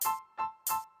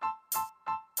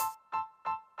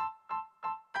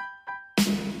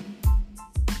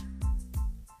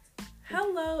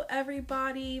Hello,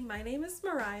 everybody. My name is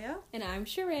Mariah. And I'm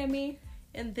Sharami.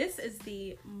 And this is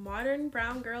the Modern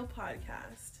Brown Girl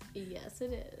Podcast. Yes,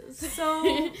 it is.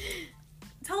 So,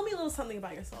 tell me a little something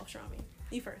about yourself, Sharami.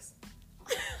 You first.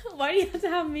 Why do you have to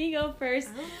have me go first?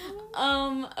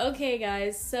 Okay,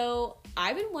 guys. So,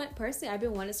 I've been wanting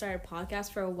to start a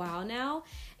podcast for a while now.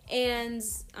 And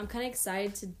I'm kind of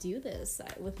excited to do this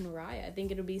with Mariah. I think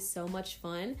it'll be so much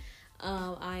fun.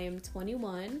 I am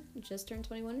 21, just turned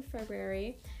 21 in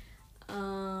February.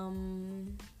 My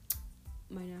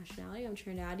nationality, I'm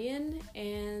Trinidadian,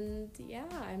 and yeah,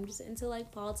 I'm just into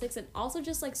like politics and also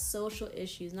just like social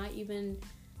issues, not even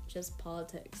just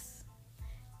politics.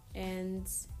 And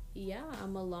yeah,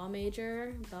 I'm a law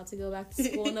major, about to go back to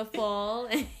school in the fall.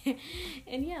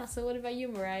 And yeah, so what about you,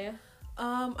 Mariah?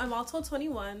 I'm also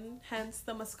 21, hence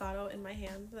the Moscato in my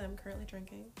hand that I'm currently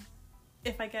drinking.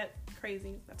 If I get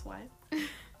crazy, that's why.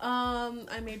 I'm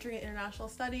majoring in international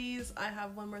studies. I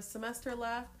have one more semester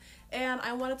left. And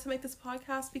I wanted to make this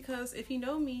podcast because if you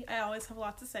know me, I always have a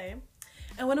lot to say.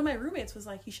 And one of my roommates was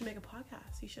like, you should make a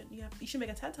podcast. You should make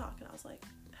a TED Talk. And I was like,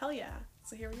 hell yeah.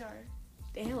 So here we are.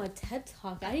 Damn, a TED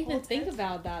Talk. I didn't even think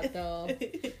about that, though.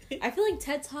 I feel like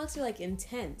TED Talks are, like,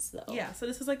 intense, though. Yeah, so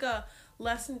this is, like, a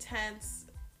less intense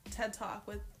TED Talk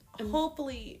with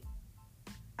hopefully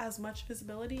as much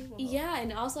visibility. Yeah,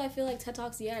 and also I feel like TED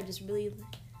Talks, just really,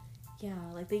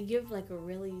 like, they give, like, a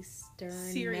really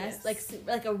stern... Serious.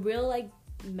 Like, a real, like,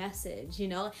 message, you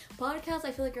know? Podcasts,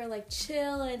 I feel like, are, like,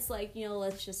 chill, and it's like,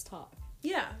 let's just talk.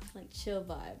 Yeah. Like, chill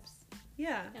vibes.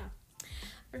 Yeah. Yeah.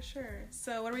 For sure.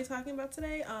 So what are we talking about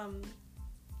today?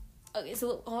 Okay,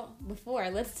 so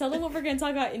let's tell them what we're going to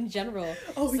talk about in general.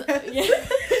 Oh, so,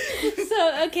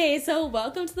 yeah. So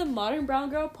welcome to the Modern Brown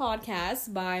Girl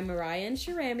Podcast by Mariah and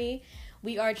Sharami.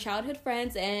 We are childhood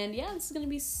friends, and yeah, this is going to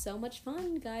be so much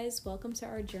fun, guys. Welcome to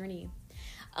our journey.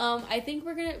 I think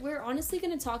we're honestly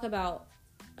going to talk about,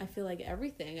 I feel like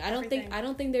everything. I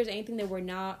don't think there's anything that we're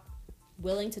not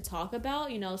willing to talk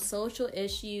about, social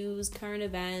issues, current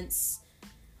events,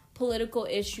 political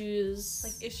issues,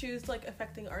 like issues like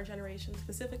affecting our generation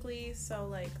specifically. So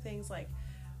like things like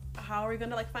how are we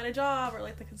gonna like find a job, or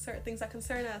like things that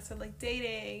concern us, or like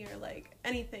dating, or like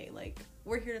anything. Like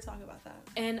we're here to talk about that.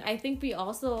 And I think we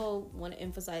also want to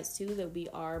emphasize too that we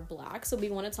are Black, so we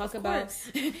want to talk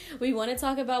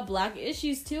about Black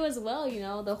issues too as well.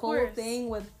 The whole thing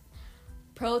with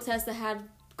protests that had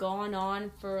gone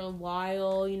on for a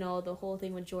while, the whole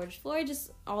thing with George Floyd,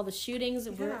 just all the shootings.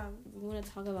 We want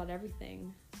to talk about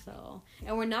everything. So,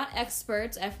 and we're not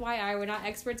experts, FYI, we're not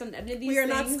experts on any of these things. We are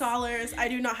not scholars. I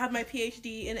do not have my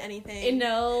PhD in anything.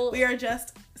 No. We are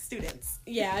just students.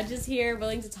 Yeah, just here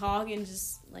willing to talk and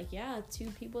just two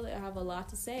people that have a lot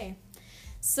to say.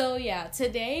 So yeah,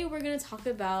 today we're going to talk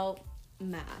about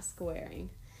mask wearing.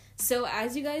 So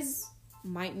as you guys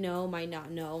might know, might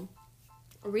not know,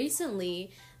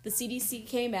 recently the CDC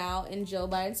came out and Joe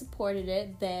Biden supported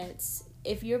it that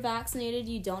if you're vaccinated,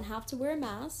 you don't have to wear a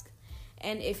mask.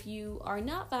 And if you are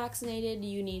not vaccinated,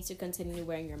 you need to continue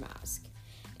wearing your mask.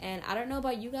 And I don't know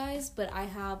about you guys, but I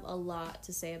have a lot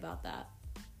to say about that.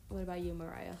 What about you,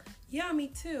 Mariah? Yeah, me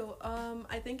too.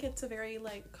 I think it's a very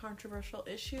controversial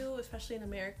issue, especially in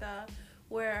America,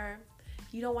 where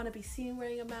you don't want to be seen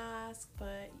wearing a mask,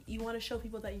 but you want to show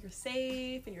people that you're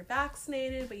safe and you're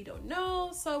vaccinated, but you don't know.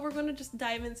 So we're going to just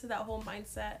dive into that whole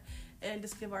mindset and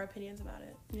just give our opinions about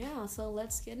it. Yeah, so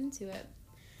let's get into it.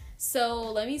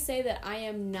 So let me say that I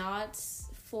am not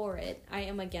for it. I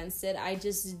am against it. I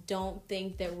just don't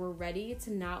think that we're ready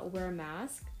to not wear a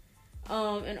mask.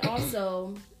 And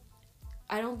also,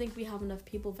 I don't think we have enough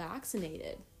people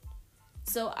vaccinated.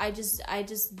 So I just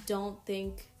don't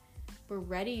think we're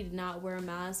ready to not wear a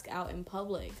mask out in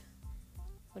public.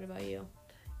 What about you?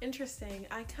 Interesting.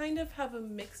 I kind of have a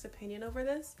mixed opinion over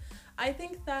this. I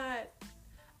think that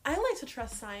I like to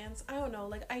trust science. I don't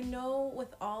know. I know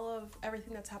with all of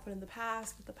everything that's happened in the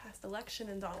past, with the past election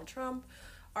and Donald Trump,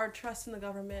 our trust in the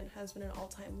government has been an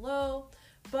all-time low.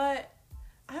 But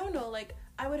I don't know.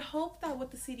 I would hope that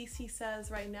what the CDC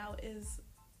says right now is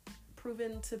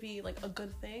proven to be a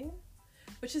good thing,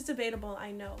 which is debatable,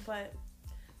 I know, but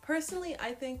personally,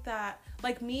 I think that,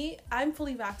 me, I'm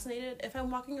fully vaccinated. If I'm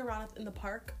walking around in the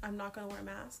park, I'm not going to wear a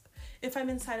mask. If I'm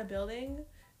inside a building,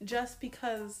 just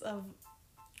because of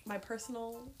my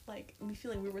personal, me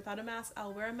feeling weird without a mask,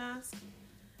 I'll wear a mask.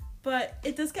 But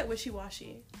it does get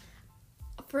wishy-washy.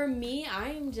 For me,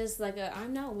 I'm just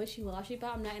I'm not wishy-washy, but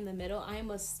I'm not in the middle. I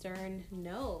am a stern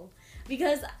no.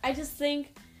 Because I just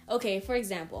think, okay, for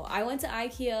example, I went to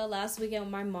IKEA last weekend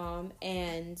with my mom,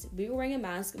 and we were wearing a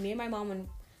mask. Me and my mom and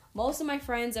most of my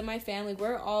friends and my family,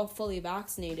 we're all fully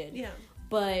vaccinated. Yeah.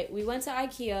 But we went to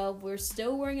IKEA. We're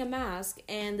still wearing a mask,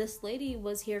 and this lady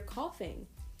was here coughing.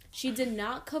 She did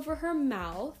not cover her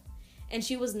mouth, and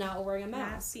she was not wearing a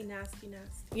mask. Nasty.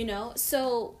 You know,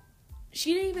 so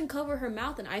she didn't even cover her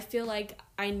mouth, and I feel like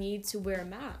I need to wear a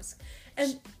mask.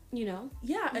 And you know,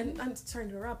 yeah, and I'm sorry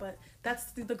to interrupt, but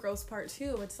that's the gross part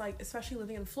too. It's like, especially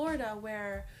living in Florida,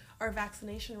 where our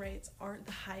vaccination rates aren't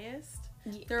the highest.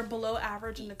 They're below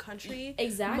average in the country.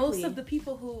 Exactly. Most of the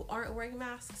people who aren't wearing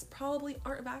masks probably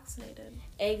aren't vaccinated.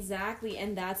 Exactly,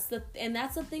 and that's the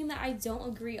thing that I don't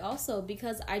agree also,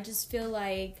 because I just feel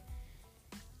like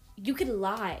you could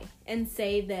lie and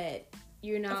say that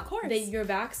you're not, that you're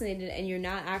vaccinated and you're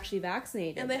not actually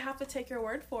vaccinated, and they have to take your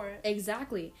word for it.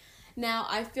 Exactly. Now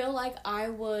I feel like I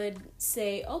would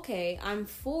say, okay, I'm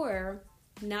for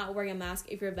not wearing a mask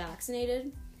if you're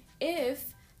vaccinated,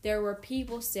 if there were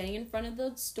people standing in front of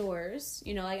the stores,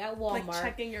 you know, like at Walmart,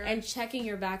 like checking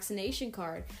your vaccination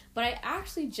card. But I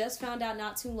actually just found out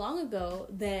not too long ago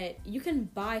that you can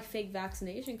buy fake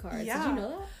vaccination cards. Yeah. Did you know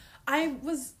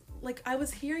that? I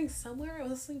was hearing somewhere, I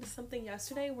was listening to something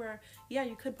yesterday where, yeah,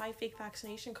 you could buy fake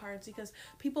vaccination cards because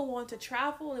people want to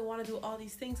travel, they want to do all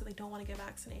these things, but they don't want to get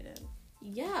vaccinated.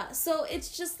 Yeah, so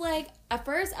it's just like, at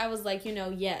first I was like, you know,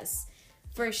 yes,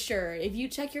 for sure. If you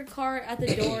check your card at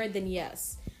the door, then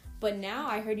yes. But now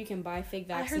I heard you can buy fake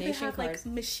vaccination cards. I heard they have,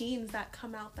 like, machines that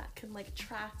come out that can, like,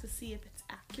 track to see if it's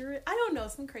accurate. I don't know,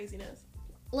 some craziness.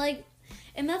 Like,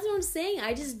 and that's what I'm saying.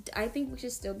 I think we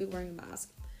should still be wearing a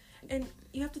mask. And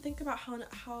you have to think about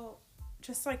how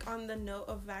just like on the note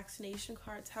of vaccination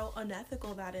cards, how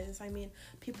unethical that is. I mean,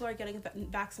 people are getting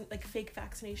fake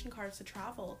vaccination cards to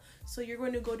travel. So you're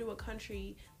going to go to a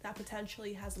country that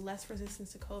potentially has less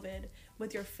resistance to COVID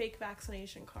with your fake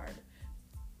vaccination card.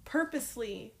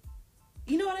 Purposely.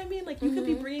 You know what I mean? Like, you could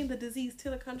be bringing the disease to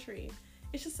the country.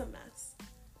 It's just a mess.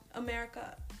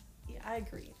 America, yeah, I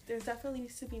agree. There's definitely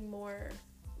needs to be more,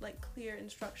 like, clear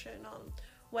instruction on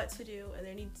what to do, and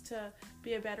there needs to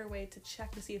be a better way to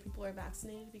check to see if people are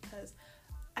vaccinated, because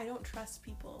I don't trust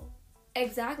people.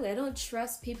 Exactly, I don't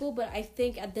trust people, but I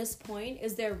think at this point,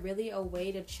 is there really a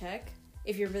way to check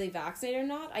if you're really vaccinated or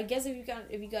not? I guess if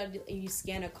you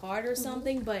scan a card or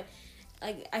something, but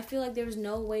like, I feel like there's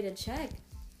no way to check.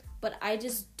 But I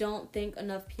just don't think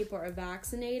enough people are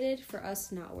vaccinated for us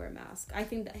to not wear a mask. I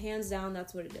think that hands down,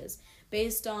 that's what it is.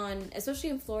 Based on,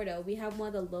 especially in Florida, we have one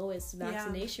of the lowest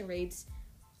vaccination rates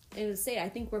in the state. I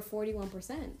think we're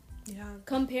 41%. Yeah.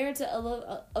 Compared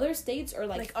to other states are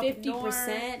like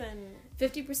 50%,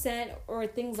 50% or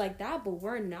things like that, but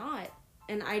we're not.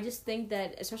 And I just think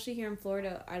that, especially here in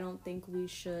Florida, I don't think we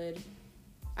should.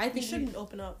 I think we shouldn't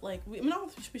open up. Like, we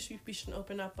shouldn't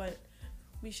open up, but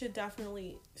we should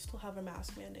definitely still have a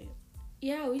mask mandate.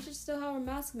 Yeah, we should still have a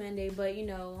mask mandate, but, you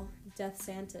know, Death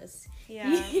Santis. Yeah.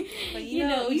 But you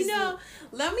know,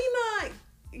 let me not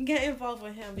get involved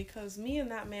with him, because me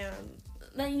and that man.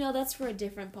 You know, that's for a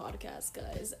different podcast,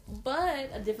 guys.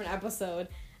 But a different episode.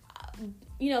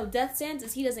 You know, Death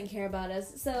Santis, he doesn't care about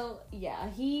us. So, yeah,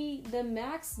 the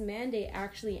mask mandate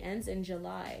actually ends in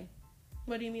July.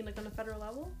 What do you mean, like on a federal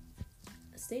level?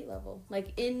 State level.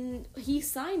 Like, he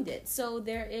signed it. So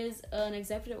there is an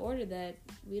executive order that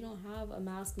we don't have a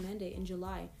mask mandate in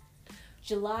July.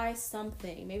 July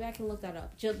something. Maybe I can look that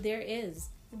up. There is.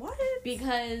 What?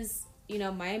 Because, you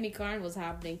know, Miami Carnival's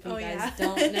happening. If you guys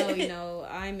don't know, you know,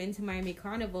 I'm into Miami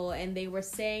Carnival, and they were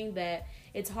saying that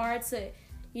it's hard to,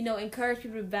 you know, encourage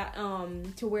people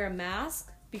to wear a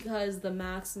mask because the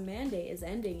mask mandate is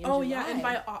ending in July. Oh, yeah, and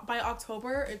by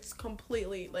October, it's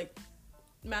completely, like,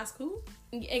 mask who?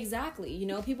 Exactly. You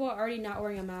know, people are already not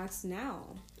wearing a mask now.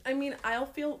 I mean, I'll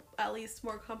feel at least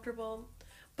more comfortable.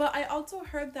 But I also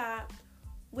heard that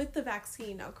with the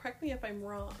vaccine, now correct me if I'm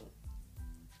wrong,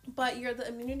 but the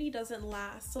immunity doesn't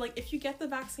last. So, like, if you get the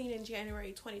vaccine in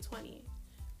January 2020,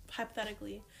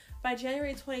 hypothetically, by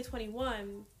January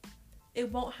 2021,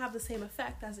 it won't have the same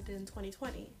effect as it did in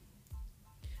 2020.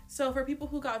 So for people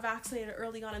who got vaccinated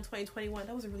early on in 2021,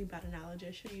 that was a really bad analogy.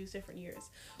 I should have used different years.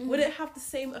 Mm-hmm. Would it have the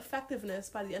same effectiveness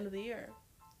by the end of the year?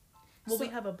 Will we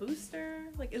have a booster?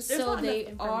 Like, so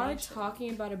they are talking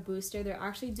about a booster. They're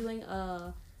actually doing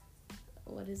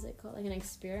what is it called? Like an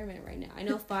experiment right now. I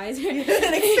know Pfizer.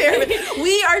 An experiment.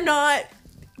 We are not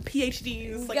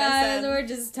PhDs, like guys, I said. We're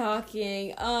just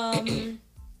talking.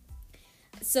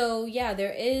 So yeah,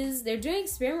 they're doing an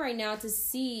experiment right now to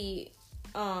see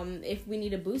if we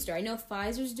need a booster. I know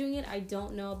Pfizer's doing it. I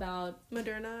don't know about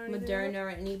Moderna or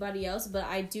anybody else, but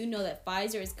I do know that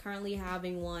Pfizer is currently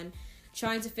having one,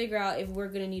 trying to figure out if we're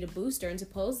gonna need a booster. And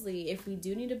supposedly, if we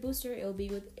do need a booster, it'll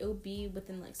be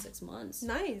within like 6 months.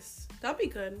 Nice, that'd be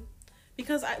good.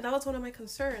 Because that was one of my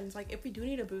concerns. Like, if we do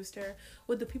need a booster,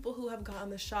 would the people who have gotten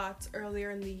the shots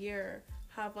earlier in the year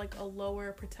have, like, a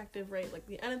lower protective rate, like,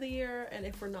 the end of the year? And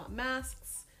if we're not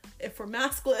if we're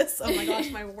maskless, oh my gosh,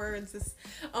 my words,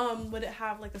 would it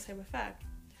have, like, the same effect?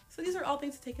 So these are all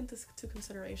things to take into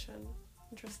consideration.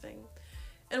 Interesting.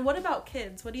 And what about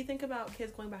kids? What do you think about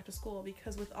kids going back to school?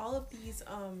 Because with all of these,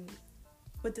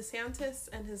 with DeSantis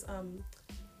and his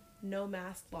no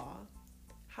mask law,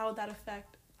 how would that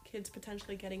affect kids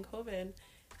potentially getting COVID,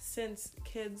 since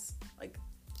kids, like,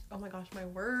 oh my gosh, my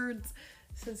words,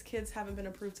 since kids haven't been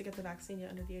approved to get the vaccine yet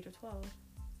under the age of 12.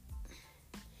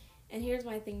 And here's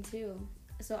my thing too.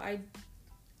 So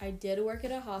I did work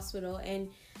at a hospital, and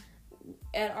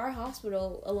at our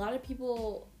hospital, a lot of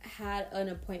people had an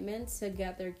appointment to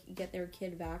get their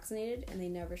kid vaccinated, and they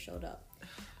never showed up.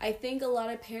 I think a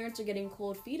lot of parents are getting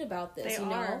cold feet about this. They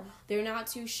are. They're not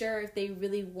too sure if they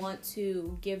really want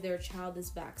to give their child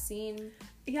this vaccine.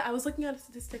 Yeah, I was looking at a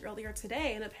statistic earlier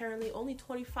today, and apparently only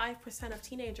 25% of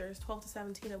teenagers 12 to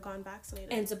 17 have gotten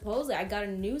vaccinated. And supposedly, I got a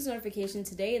news notification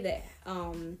today that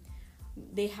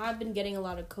they have been getting a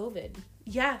lot of COVID.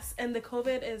 Yes, and the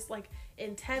COVID is, like,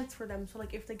 intense for them. So,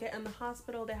 like, if they get in the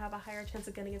hospital, they have a higher chance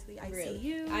of getting into the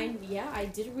ICU. I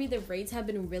did read the rates have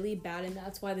been really bad, and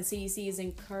that's why the CDC is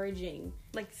encouraging,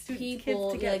 like, kids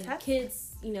to get tested.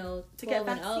 Kids, 12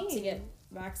 and up to get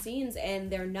vaccines, and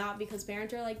they're not, because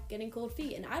parents are, like, getting cold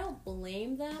feet, and I don't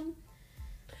blame them.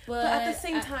 But at the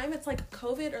same time, it's like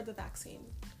COVID or the vaccine.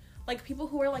 Like, people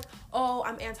who are like, oh,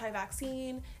 I'm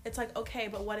anti-vaccine, it's like, okay,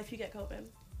 but what if you get COVID?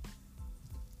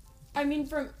 I mean,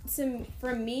 for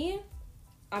me,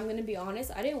 I'm going to be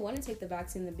honest, I didn't want to take the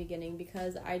vaccine in the beginning,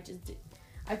 because I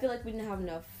feel like we didn't have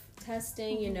enough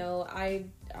testing, I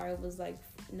was, like,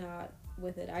 not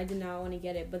with it. I did not want to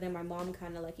get it, but then my mom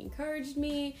kind of, like, encouraged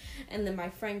me, and then my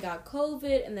friend got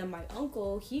COVID, and then my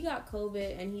uncle, he got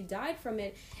COVID, and he died from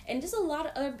it, and just a lot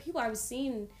of other people I've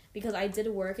seen, because I did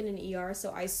work in an ER,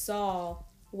 so I saw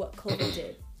what COVID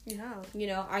did.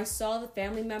 Yeah. I saw the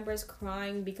family members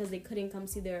crying because they couldn't come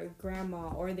see their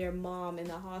grandma or their mom in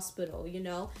the hospital,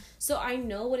 So I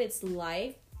know what it's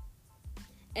like.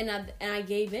 And I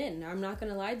gave in. I'm not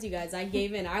going to lie to you guys. I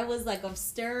gave in. I was like a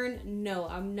stern, no,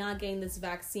 I'm not getting this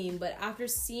vaccine. But after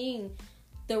seeing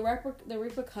the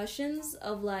repercussions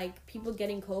of, like, people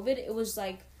getting COVID, it was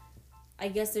like, I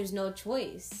guess there's no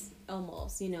choice,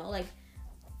 almost, Like,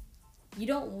 you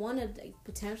don't want to, like,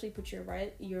 potentially put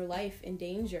your life in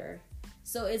danger.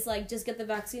 So it's like, just get the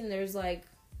vaccine, and there's, like,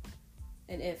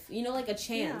 an if, like, a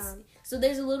chance. Yeah. So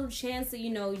there's a little chance that,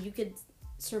 you could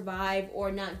survive or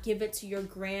not give it to your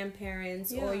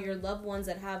grandparents or your loved ones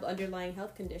that have underlying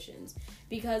health conditions.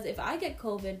 Because if I get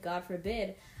COVID, God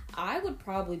forbid, I would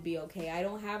probably be okay. I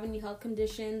don't have any health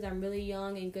conditions. I'm really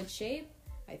young, in good shape,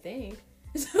 I think.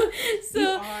 So you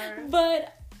are.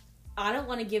 But I don't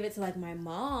want to give it to, like, my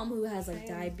mom who has, like,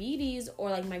 diabetes, or,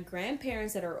 like, my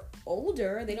grandparents that are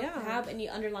older. They don't have any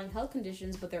underlying health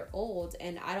conditions, but they're old,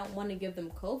 and I don't want to give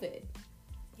them COVID.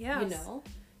 Yeah.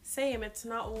 Same. It's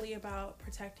not only about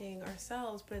protecting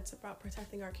ourselves, but it's about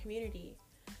protecting our community.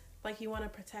 Like, you want to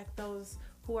protect those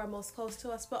who are most close to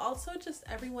us, but also just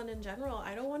everyone in general.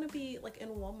 I don't want to be, like, in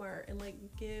Walmart and, like,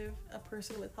 give a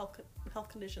person with health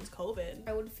conditions COVID.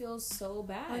 I would feel so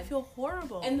bad. I feel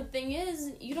horrible. And the thing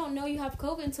is, you don't know you have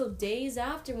COVID until days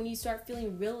after, when you start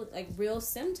feeling real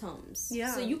symptoms.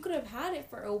 Yeah. So you could have had it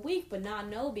for a week, but not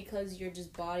know, because your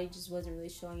body just wasn't really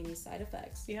showing any side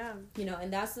effects. Yeah.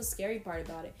 And that's the scary part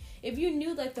about it. If you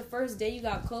knew, like, the first day you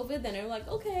got COVID, then it was like,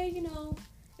 okay,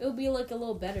 it would be, like, a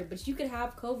little better. But you could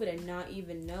have COVID and not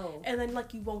even know. And then,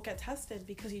 like, you won't get tested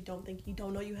because you don't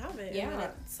know you have it. Yeah. And then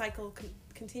that cycle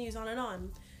continues on and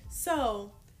on.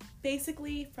 So,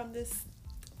 basically, from this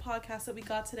podcast that we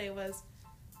got today was,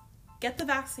 get the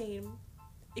vaccine.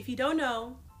 If you don't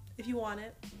know, if you want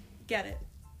it, get it.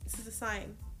 This is a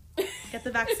sign. Get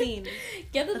the vaccine.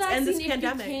 Get the vaccine if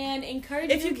pandemic. You can.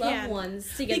 Encourage your loved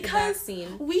ones to get the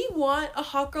vaccine. We want a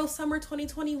hot girl summer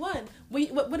 2021.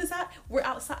 What is that? We're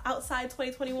outside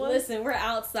 2021. Listen, we're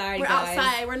outside. We're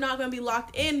outside. We're not going to be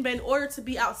locked in. But in order to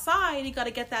be outside, you got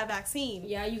to get that vaccine.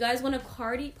 Yeah, you guys want to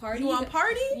party? You want to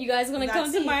party? You guys want to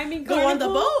come to Miami Carnival? Go on the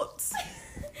boats.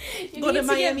 You go to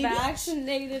Miami get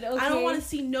vaccinated, okay? I don't want to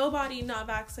see nobody not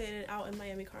vaccinated out in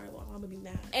Miami Carnival. I'm going to be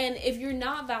mad. And if you're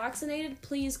not vaccinated,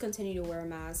 please continue to wear a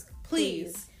mask.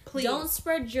 Please. Don't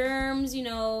spread germs,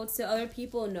 to other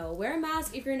people. No, wear a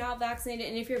mask if you're not vaccinated.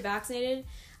 And if you're vaccinated,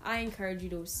 I encourage you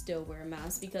to still wear a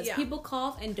mask, because people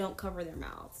cough and don't cover their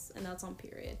mouths. And that's on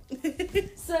period.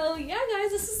 So, yeah,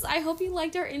 guys, I hope you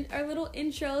liked our little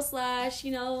intro /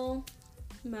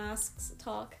 masks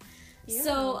talk. Yeah.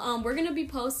 So we're gonna be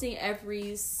posting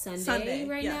every Sunday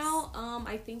right yes. now.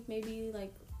 I think maybe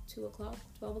like 2:00,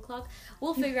 12:00.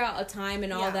 We'll figure out a time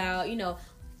and all that. You know,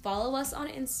 follow us on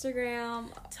Instagram.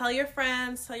 Tell your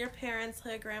friends, tell your parents,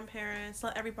 tell your grandparents,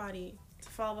 tell everybody to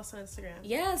follow us on Instagram.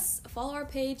 Yes, follow our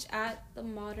page at the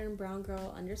Modern Brown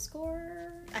Girl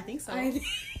 _. I think so. I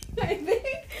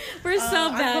think we're so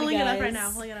bad. I'm pulling guys.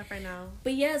 it up right now.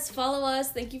 But yes, follow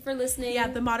us. Thank you for listening. Yeah,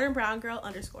 the Modern Brown Girl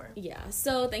 _. Yeah.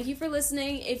 So thank you for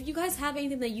listening. If you guys have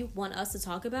anything that you want us to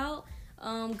talk about,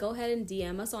 go ahead and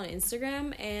DM us on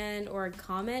Instagram or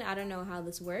comment. I don't know how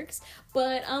this works,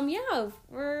 but yeah,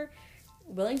 we're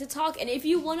willing to talk. And if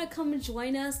you want to come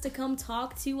join us to come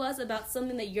talk to us about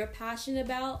something that you're passionate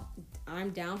about, I'm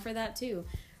down for that too.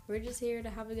 We're just here to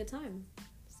have a good time.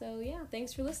 So yeah,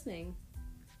 thanks for listening.